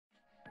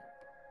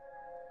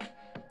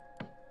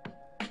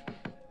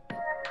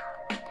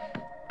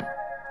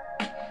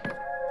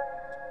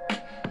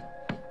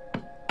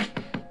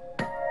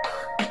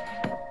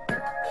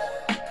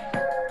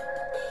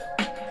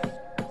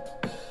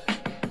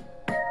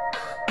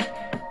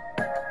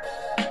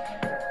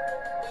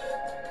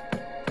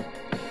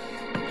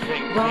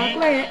Rock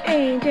layer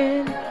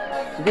aging,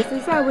 this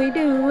is how we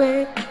do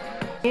it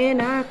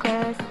in our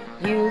class,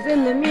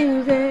 using the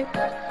music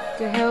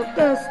to help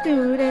the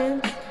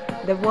students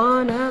that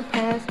wanna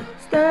pass,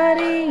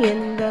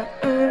 studying the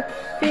earth,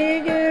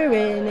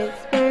 figuring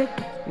its birth,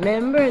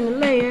 remembering the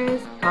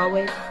layers,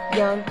 always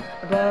young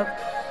above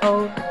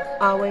old,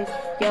 always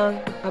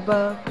young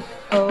above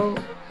old.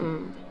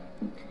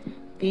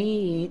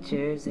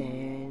 Features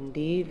and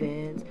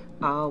events,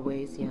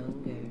 always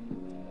younger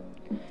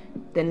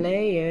than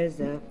layers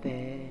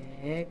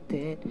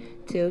affected,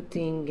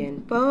 tilting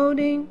and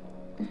folding,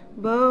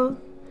 both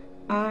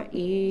are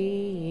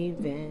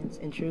events,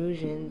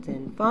 intrusions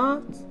and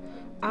faults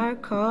are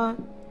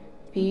called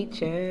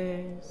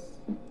features.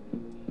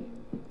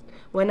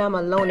 When I'm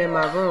alone in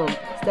my room,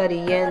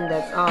 studying,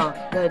 that's all.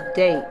 The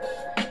date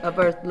of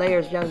Earth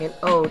layers young and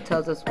old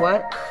tells us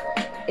what?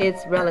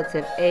 Its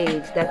relative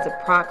age, that's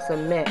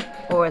approximate,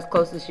 or as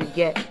close as you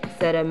get.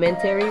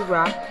 Sedimentary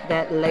rock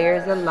that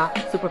layers a lot,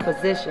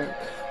 superposition.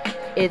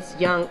 It's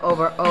young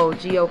over old,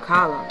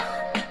 geocolumn.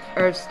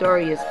 Earth's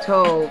story is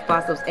told,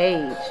 fossils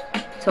age.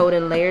 Told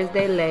in layers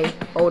they lay,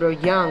 old or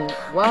young.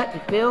 What,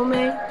 you feel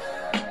me?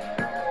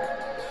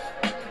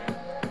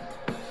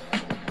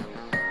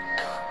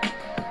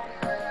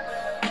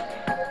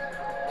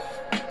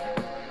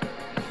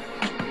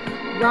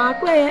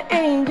 Rock layer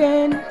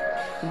aging,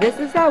 this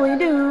is how we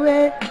do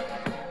it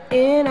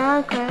in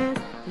our class,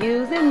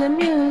 using the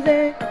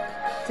music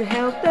to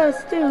help the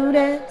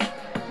students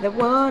that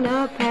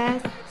wanna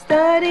pass,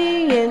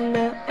 studying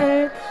the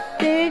earth,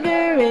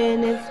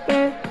 figuring its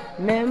birth,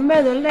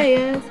 remember the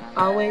layers,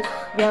 always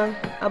young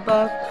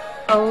above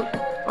old,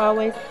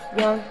 always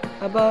young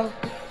above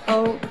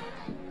old.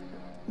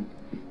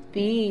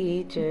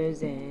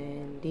 Features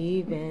and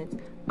events,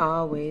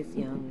 always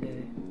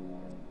younger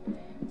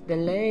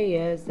than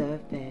layers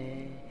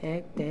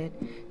affected,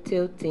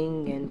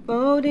 tilting and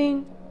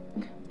folding,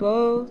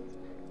 both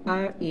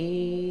are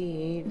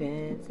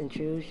events,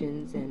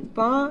 intrusions and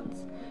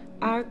faults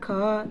are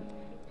called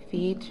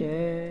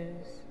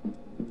features.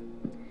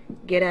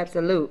 Get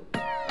absolute,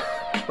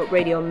 but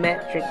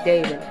radiometric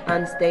dating,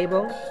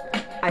 unstable,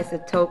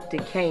 isotope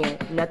decaying,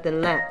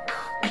 nothing left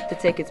to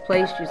take its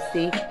place, you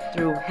see,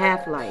 through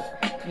half-life,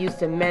 used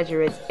to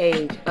measure its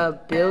age, a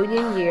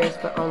billion years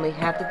for only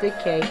half the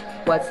decay.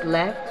 What's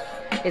left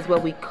is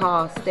what we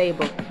call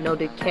stable, no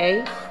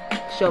decay.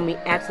 Show me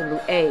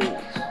absolute age.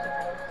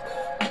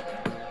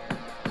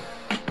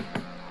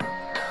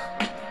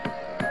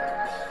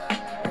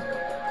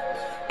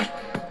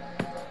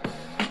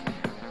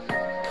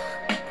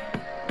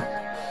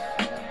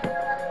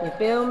 You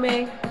feel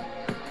me?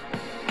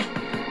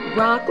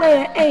 Rock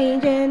layer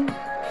aging,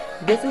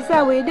 this is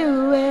how we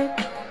do it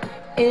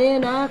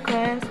in our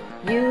class,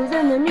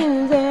 using the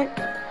music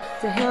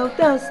to help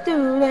the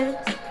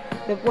students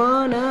that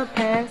wanna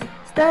pass,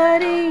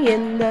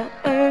 studying the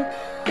earth,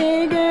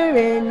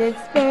 figuring its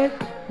birth,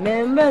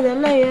 remember the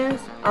layers,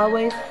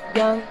 always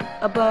young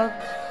above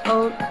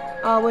old,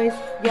 always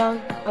young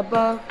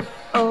above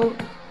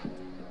old.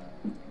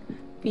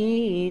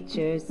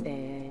 Features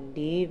and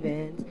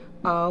events,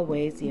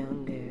 always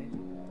younger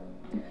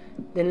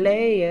than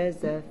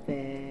layers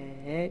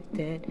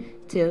affected,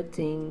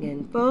 tilting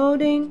and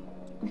folding,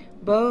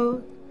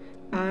 both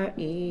are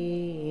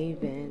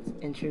events,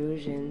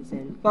 intrusions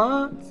and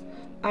faults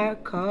are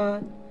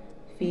called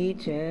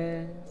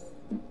features.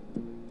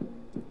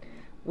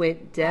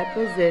 With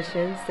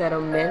deposition,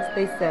 settlements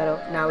they settle,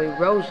 now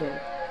erosion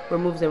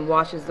removes and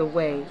washes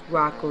away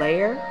rock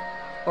layer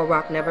or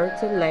rock never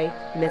to lay,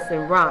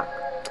 missing rock,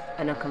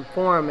 and a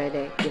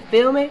conformity. You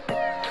feel me?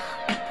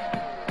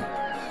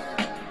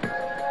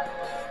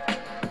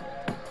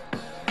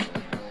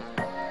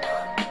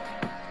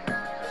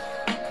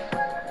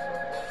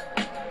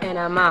 And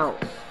I'm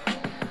out.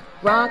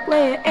 Rock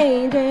layer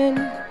aging,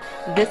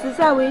 this is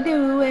how we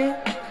do it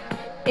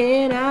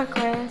in our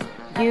class,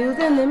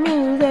 using the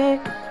music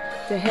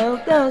to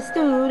help the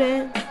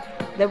students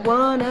that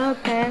wanna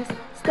pass,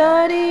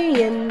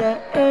 studying the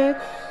earth,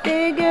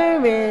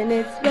 figuring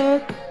its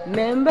birth,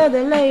 remember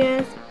the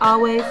layers,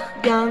 always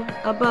young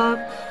above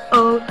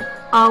old,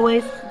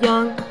 always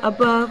young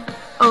above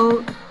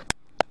old.